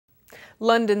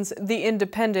London's The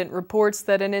Independent reports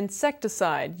that an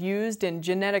insecticide used in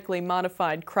genetically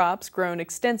modified crops grown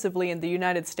extensively in the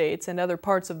United States and other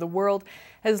parts of the world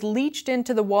has leached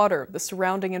into the water of the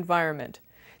surrounding environment.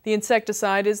 The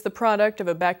insecticide is the product of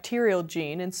a bacterial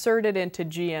gene inserted into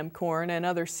GM corn and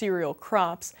other cereal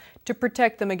crops to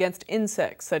protect them against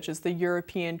insects such as the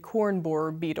European corn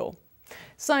borer beetle.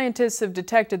 Scientists have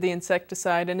detected the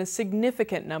insecticide in a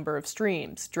significant number of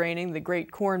streams, draining the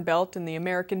Great Corn Belt in the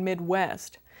American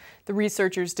Midwest. The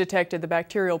researchers detected the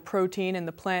bacterial protein in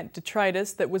the plant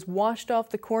detritus that was washed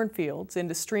off the cornfields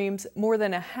into streams more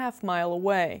than a half-mile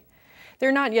away.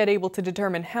 They're not yet able to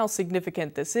determine how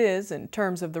significant this is in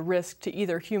terms of the risk to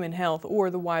either human health or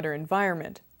the wider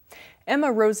environment.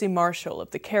 Emma Rosie Marshall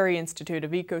of the Carey Institute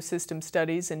of Ecosystem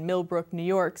Studies in Millbrook, New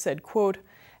York said, quote,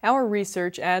 "Our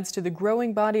research adds to the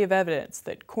growing body of evidence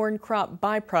that corn crop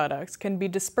byproducts can be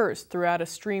dispersed throughout a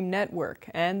stream network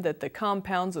and that the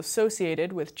compounds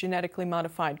associated with genetically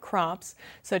modified crops,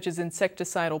 such as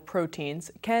insecticidal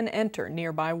proteins, can enter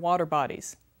nearby water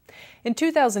bodies." In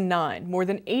 2009, more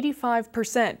than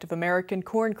 85% of American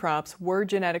corn crops were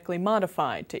genetically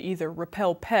modified to either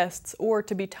repel pests or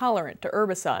to be tolerant to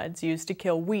herbicides used to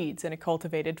kill weeds in a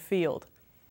cultivated field.